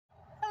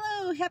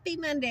Happy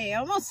Monday. I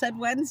almost said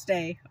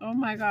Wednesday. Oh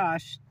my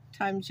gosh.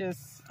 Time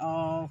just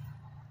all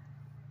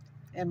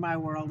in my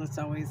world, it's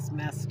always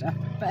messed up,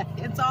 but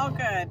it's all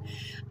good.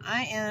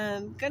 I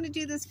am going to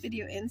do this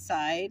video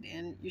inside,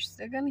 and you're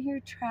still going to hear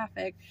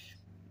traffic,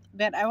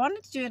 but I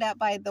wanted to do it out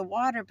by the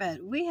water,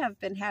 but we have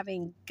been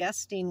having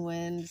gusting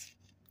winds,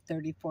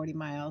 30-40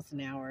 miles an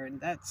hour, and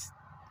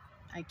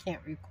I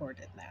can't record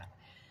it that.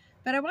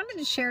 But I wanted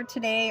to share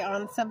today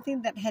on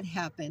something that had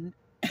happened.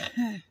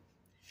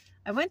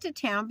 I went to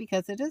town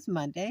because it is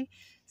Monday,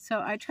 so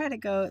I try to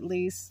go at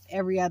least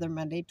every other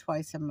Monday,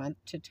 twice a month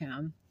to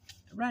town,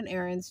 run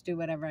errands, do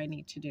whatever I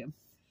need to do.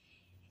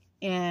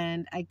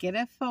 And I get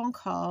a phone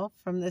call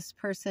from this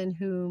person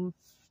whom,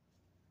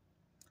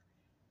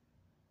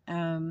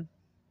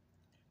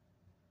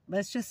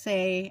 let's just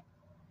say,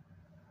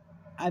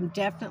 I'm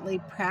definitely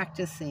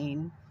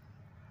practicing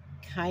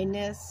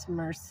kindness,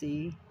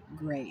 mercy,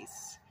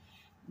 grace.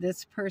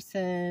 This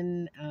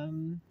person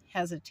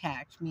has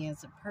attacked me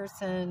as a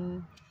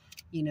person,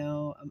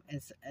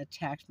 has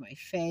attacked my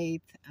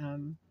faith.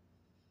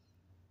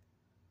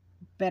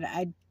 But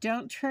I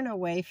don't turn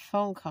away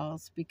phone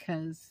calls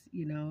because,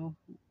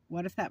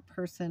 what if that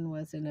person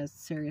was in a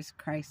serious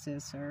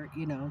crisis or,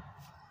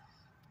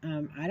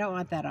 I don't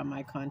want that on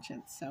my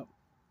conscience. So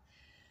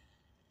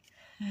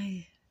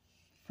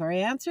before I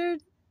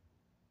answered,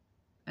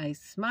 I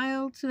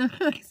smiled to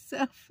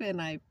myself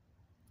and I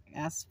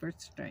asked for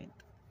strength.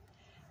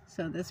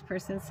 So this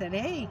person said,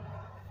 "Hey,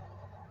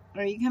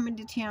 are you coming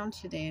to town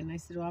today?" And I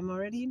said, "Well, I'm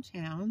already in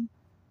town."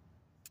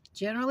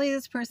 Generally,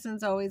 this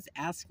person's always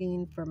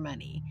asking for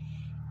money,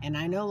 and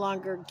I no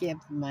longer give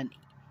money.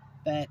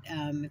 But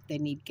if they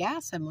need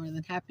gas, I'm more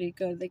than happy to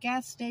go to the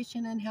gas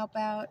station and help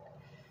out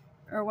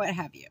or what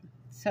have you.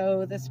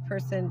 So this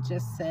person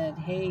just said,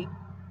 "Hey,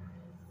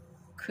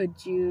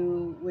 could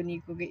you, when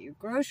you go get your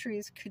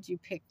groceries, could you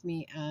pick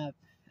me up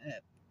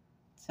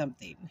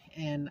something?"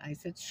 And I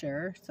said,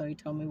 "Sure." So he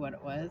told me what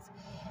it was.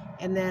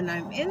 And then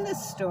I'm in the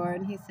store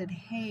and he said,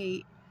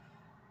 "Hey,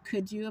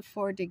 could you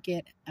afford to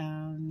get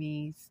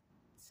me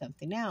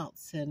something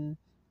else? And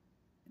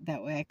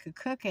that way I could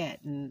cook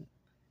it." And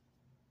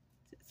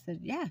I said,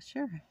 "Yeah,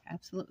 sure,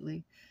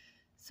 absolutely."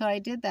 So I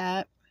did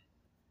that.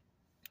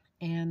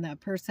 And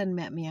that person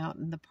met me out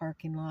in the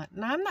parking lot.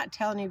 And I'm not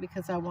telling you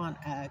because I want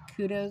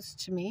kudos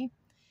to me.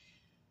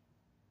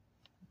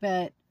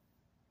 But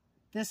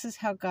this is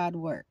how God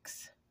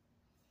works.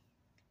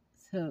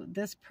 So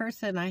this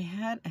person, I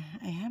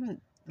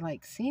haven't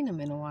seen him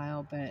in a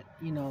while, but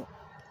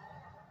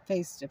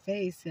face to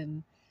face,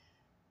 and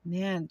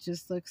man, it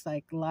just looks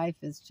like life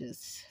is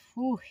just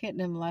hitting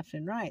him left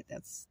and right.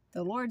 That's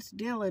the Lord's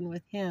dealing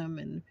with him.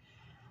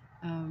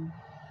 And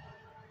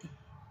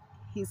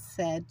he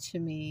said to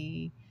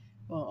me,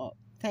 well,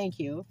 thank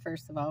you,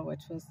 first of all,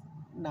 which was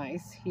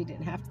nice. He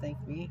didn't have to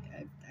thank me.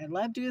 I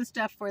love doing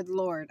stuff for the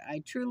Lord.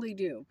 I truly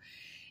do.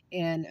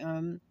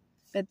 And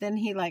but then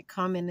he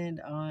commented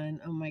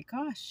on, "Oh my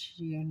gosh,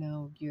 you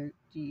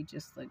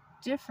just look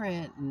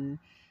different." And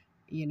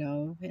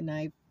and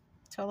I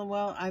told him,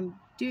 well, I'm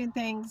doing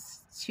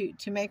things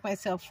to make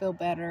myself feel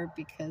better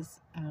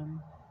because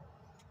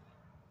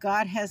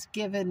God has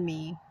given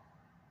me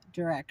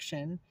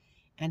direction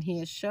and he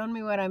has shown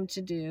me what I'm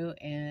to do,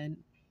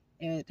 and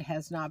it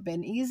has not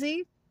been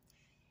easy,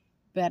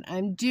 but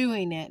I'm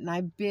doing it, and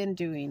I've been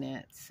doing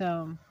it.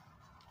 So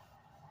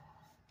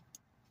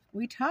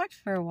we talked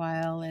for a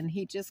while, and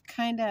he just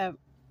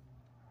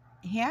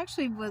he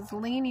actually was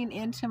leaning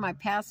into my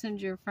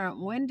passenger front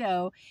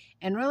window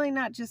and really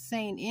not just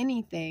saying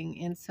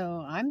anything. And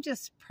so I'm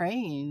just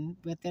praying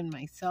within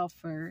myself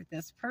for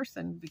this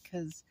person,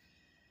 because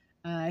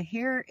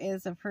here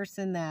is a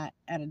person that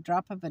at a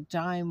drop of a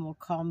dime will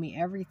call me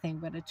everything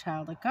but a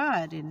child of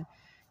God. And,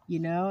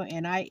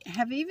 and I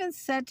have even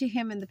said to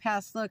him in the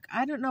past, look,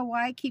 I don't know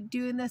why I keep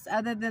doing this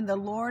other than the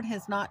Lord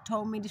has not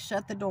told me to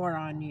shut the door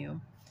on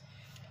you.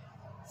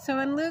 So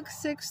in Luke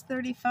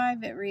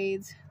 6:35 it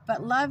reads,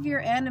 "But love your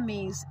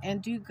enemies and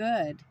do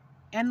good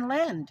and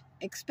lend,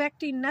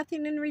 expecting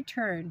nothing in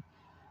return,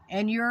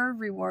 and your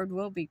reward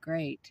will be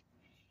great,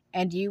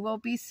 and you will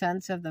be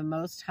sons of the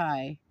Most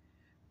High,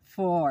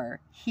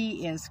 for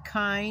he is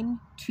kind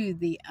to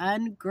the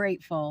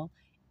ungrateful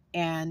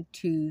and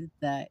to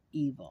the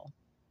evil."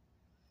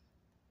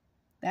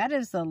 That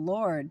is the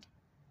Lord.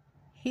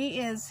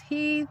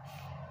 He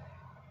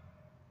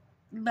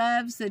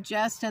loves the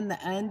just and the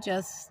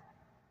unjust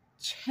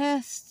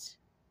just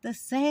the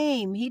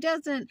same. He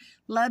doesn't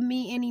love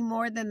me any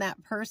more than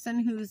that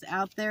person who's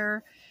out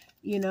there,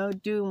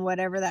 doing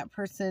whatever that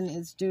person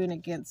is doing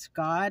against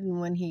God.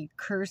 And when he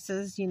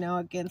curses,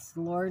 against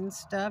the Lord and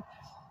stuff.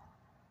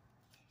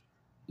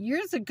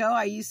 Years ago,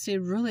 I used to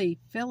really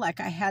feel like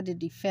I had to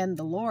defend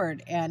the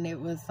Lord. And it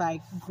was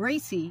like,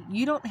 Gracie,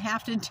 you don't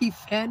have to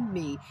defend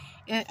me.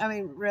 And, I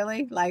mean,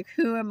 really?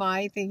 Who am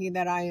I thinking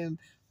that I am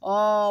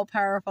all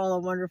powerful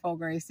and wonderful?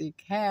 Gracie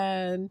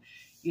can,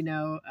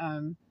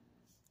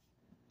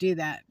 do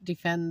that,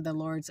 defend the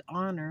Lord's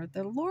honor.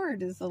 The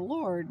Lord is the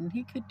Lord, and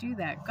he could do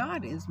that.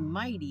 God is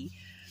mighty.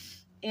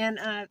 And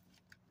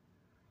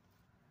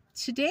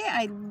today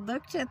I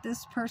looked at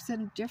this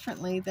person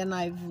differently than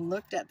I've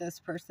looked at this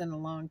person a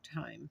long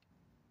time.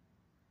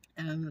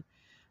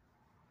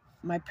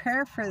 My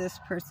prayer for this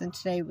person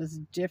today was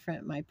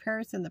different. My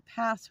prayers in the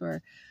past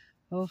were,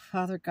 oh,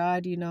 Father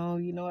God, you know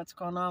what's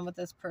going on with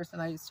this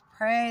person. I just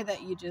pray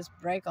that you just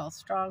break all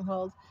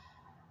strongholds.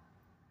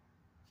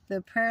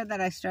 The prayer that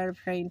I started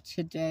praying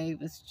today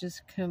was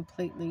just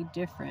completely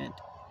different.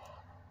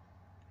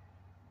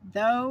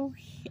 Though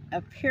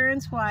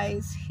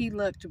appearance-wise, he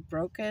looked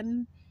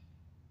broken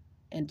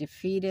and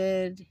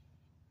defeated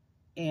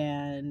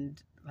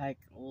and like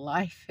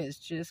life is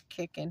just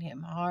kicking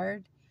him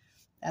hard.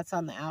 That's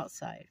on the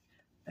outside.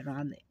 But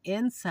on the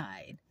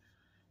inside,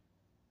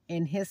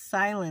 in his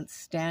silence,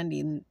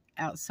 standing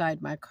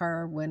outside my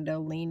car window,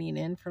 leaning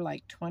in for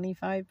like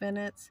 25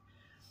 minutes,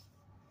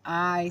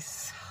 I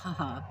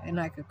saw, and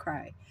I could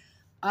cry,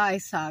 I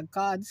saw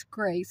God's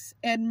grace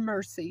and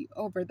mercy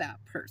over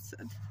that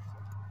person.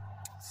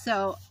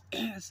 So,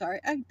 sorry,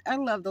 I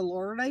love the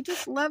Lord. I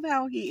just love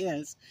how he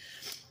is.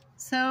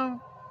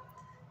 So,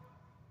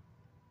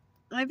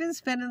 I've been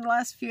spending the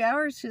last few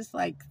hours just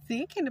like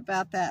thinking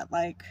about that.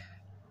 Like,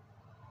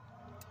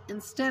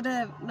 instead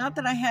of, not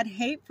that I had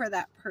hate for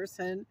that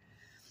person,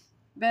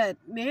 but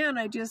man,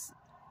 I just,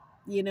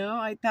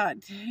 I thought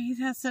he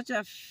has such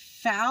a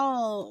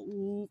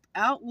foul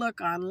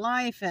outlook on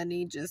life and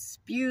he just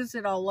spews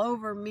it all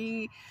over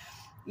me.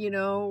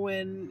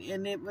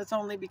 And it was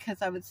only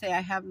because I would say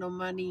I have no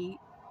money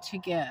to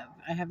give.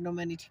 I have no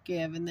money to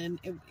give. And then,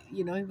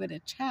 he would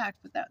attack.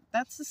 But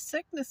that's the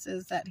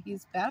sicknesses that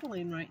he's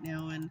battling right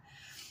now. And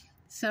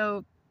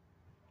so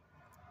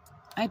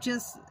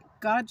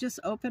God just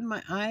opened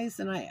my eyes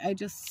and I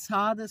just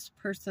saw this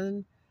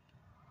person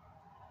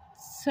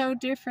so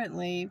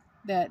differently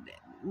that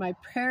my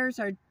prayers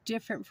are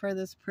different for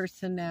this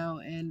person now.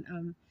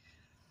 And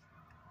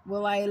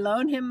will I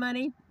loan him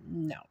money?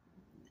 No.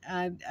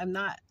 I'm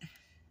not.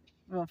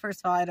 Well,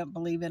 first of all, I don't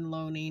believe in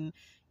loaning.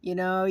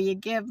 You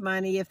give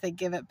money. If they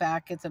give it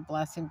back, it's a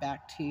blessing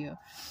back to you.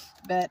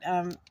 But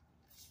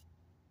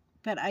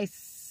I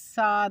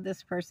saw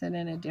this person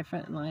in a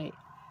different light.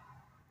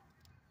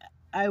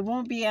 I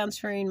won't be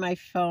answering my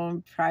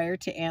phone prior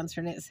to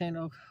answering it, saying,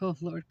 "Oh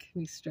Lord, give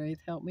me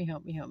strength. Help me,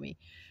 help me, help me."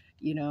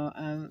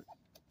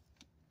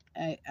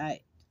 I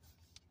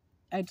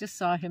just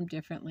saw him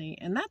differently,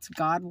 and that's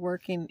God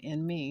working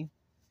in me.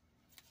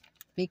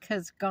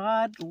 Because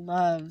God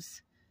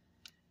loves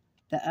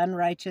the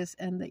unrighteous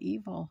and the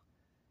evil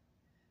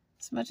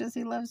as much as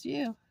he loves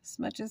you, as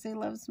much as he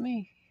loves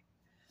me.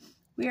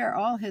 We are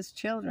all his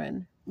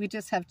children. We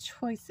just have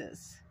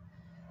choices.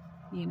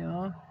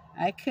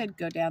 I could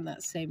go down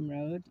that same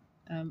road.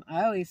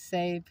 I always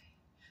say,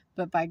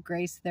 but by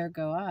grace there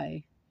go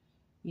I.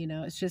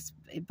 It's just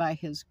by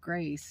his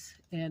grace.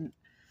 And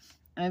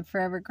I'm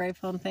forever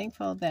grateful and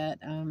thankful that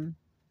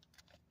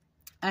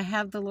I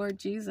have the Lord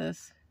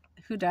Jesus,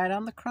 who died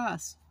on the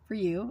cross for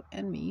you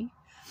and me,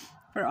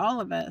 for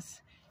all of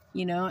us,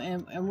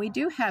 and we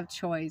do have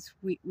choice.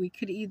 We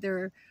could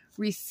either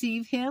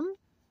receive him,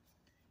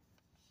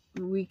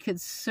 we could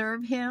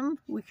serve him,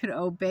 we could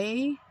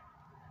obey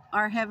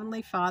our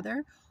Heavenly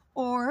Father,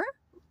 or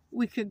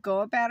we could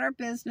go about our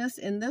business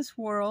in this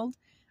world,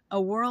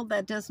 a world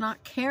that does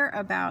not care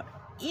about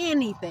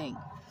anything,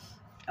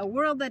 a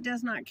world that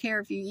does not care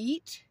if you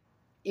eat,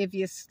 if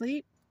you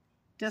sleep,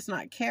 does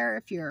not care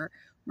if you're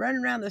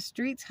running around the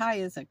streets high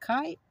as a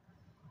kite,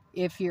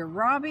 if you're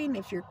robbing,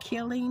 if you're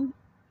killing,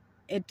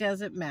 it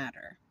doesn't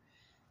matter.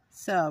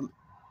 So,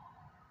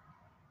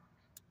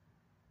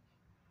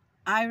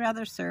 I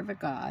rather serve a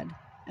God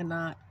and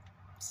not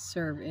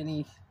serve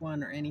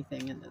anyone or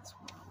anything in this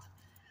world.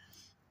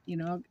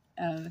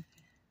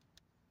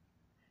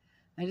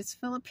 I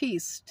just feel a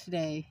peace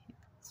today.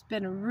 It's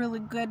been a really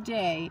good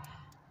day,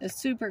 a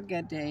super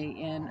good day,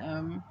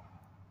 and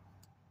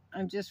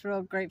I'm just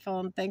real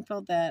grateful and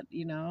thankful that,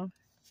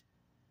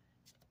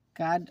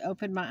 God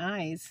opened my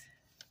eyes.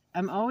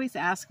 I'm always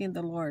asking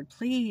the Lord,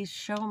 please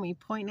show me,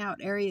 point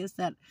out areas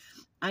that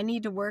I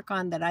need to work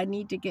on, that I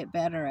need to get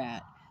better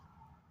at.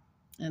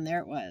 And there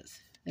it was.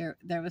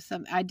 There was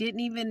some, I didn't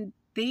even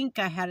think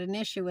I had an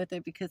issue with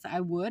it because I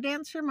would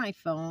answer my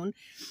phone,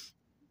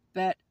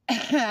 but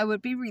I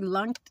would be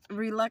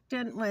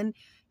reluctant when,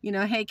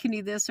 hey, can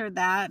you this or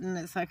that? And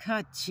it's like,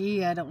 oh,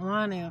 gee, I don't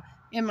want to.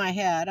 In my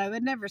head, I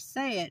would never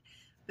say it,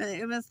 but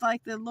it was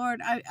like the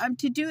Lord, I'm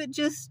to do it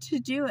just to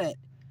do it.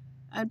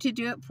 I'm to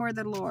do it for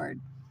the Lord.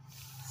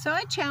 So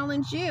I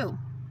challenge you.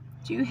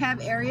 Do you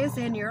have areas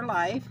in your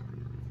life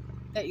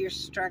that you're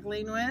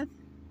struggling with?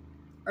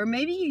 Or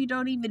maybe you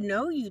don't even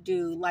know you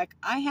do. Like,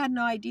 I had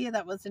no idea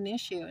that was an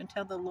issue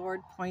until the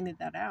Lord pointed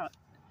that out.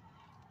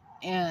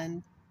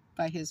 And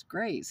by his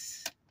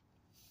grace,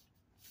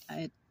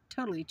 it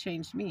totally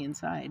changed me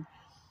inside.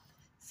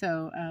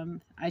 So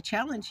I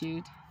challenge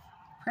you to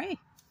pray.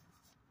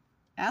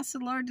 Ask the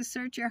Lord to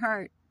search your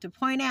heart, to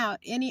point out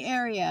any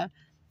area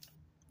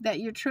that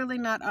you're truly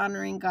not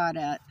honoring God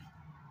at.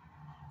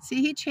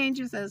 See, he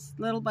changes us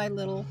little by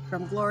little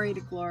from glory to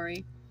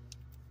glory.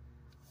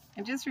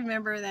 And just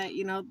remember that,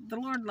 you know, the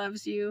Lord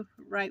loves you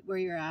right where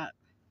you're at.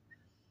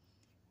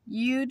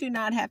 You do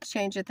not have to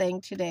change a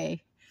thing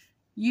today.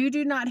 You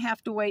do not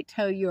have to wait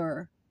till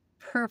you're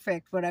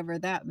perfect, whatever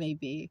that may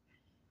be,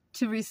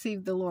 to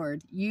receive the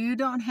Lord. You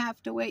don't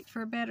have to wait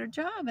for a better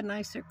job, a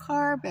nicer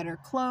car, better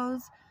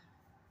clothes.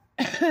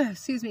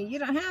 Excuse me, you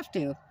don't have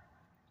to.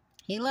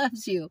 He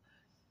loves you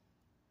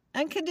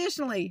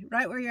unconditionally,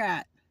 right where you're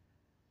at.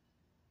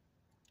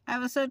 I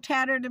was so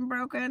tattered and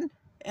broken,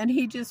 and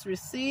he just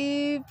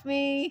received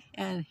me,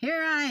 and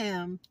here I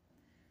am.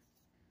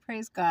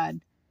 Praise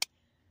God.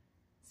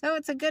 So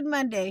it's a good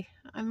Monday.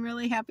 I'm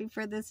really happy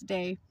for this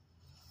day.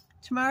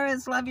 Tomorrow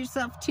is Love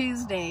Yourself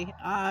Tuesday.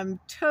 I'm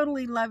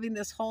totally loving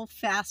this whole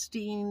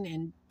fasting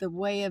and the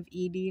way of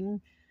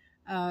eating.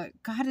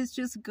 God is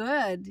just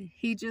good.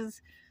 He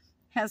just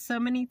has so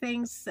many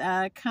things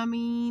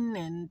coming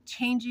and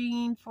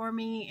changing for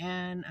me,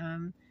 and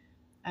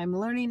I'm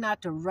learning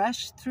not to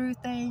rush through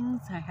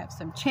things. I have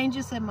some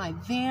changes in my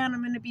van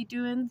I'm going to be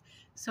doing,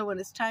 so when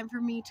it's time for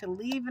me to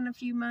leave in a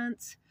few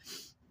months,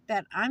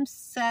 that I'm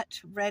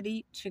set,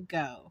 ready to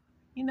go.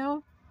 You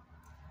know,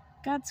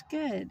 God's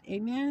good.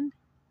 Amen.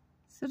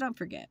 So don't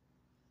forget,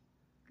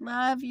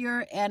 love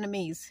your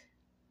enemies.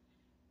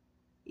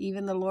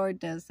 Even the Lord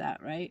does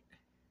that, right?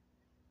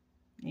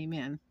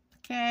 Amen.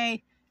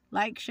 Okay.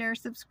 Like, share,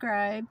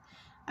 subscribe.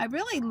 I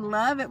really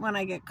love it when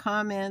I get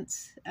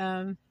comments. I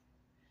don't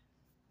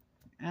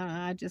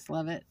know. I just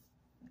love it.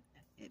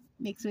 It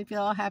makes me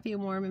feel all happy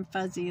and warm and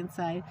fuzzy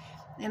inside.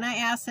 And I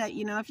ask that,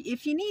 you know,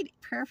 if you need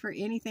prayer for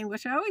anything,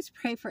 which I always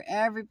pray for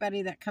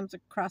everybody that comes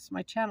across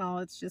my channel.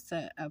 It's just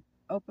a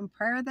open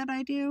prayer that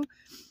I do.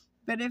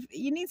 But if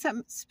you need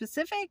something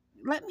specific,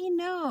 let me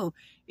know.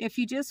 If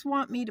you just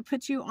want me to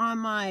put you on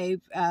my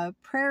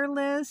prayer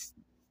list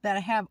that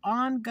I have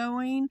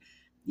ongoing,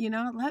 you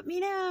know, let me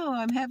know.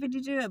 I'm happy to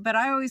do it. But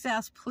I always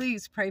ask,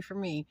 please pray for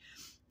me.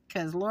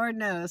 Because Lord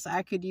knows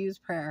I could use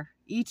prayer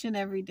each and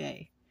every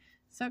day.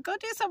 So go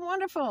do something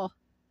wonderful,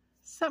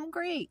 something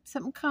great,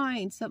 something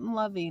kind, something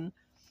loving.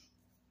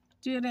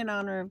 Do it in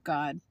honor of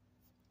God.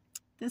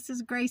 This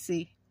is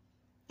Gracie,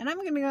 and I'm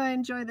going to go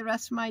enjoy the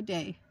rest of my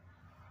day.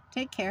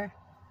 Take care.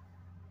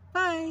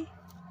 Bye.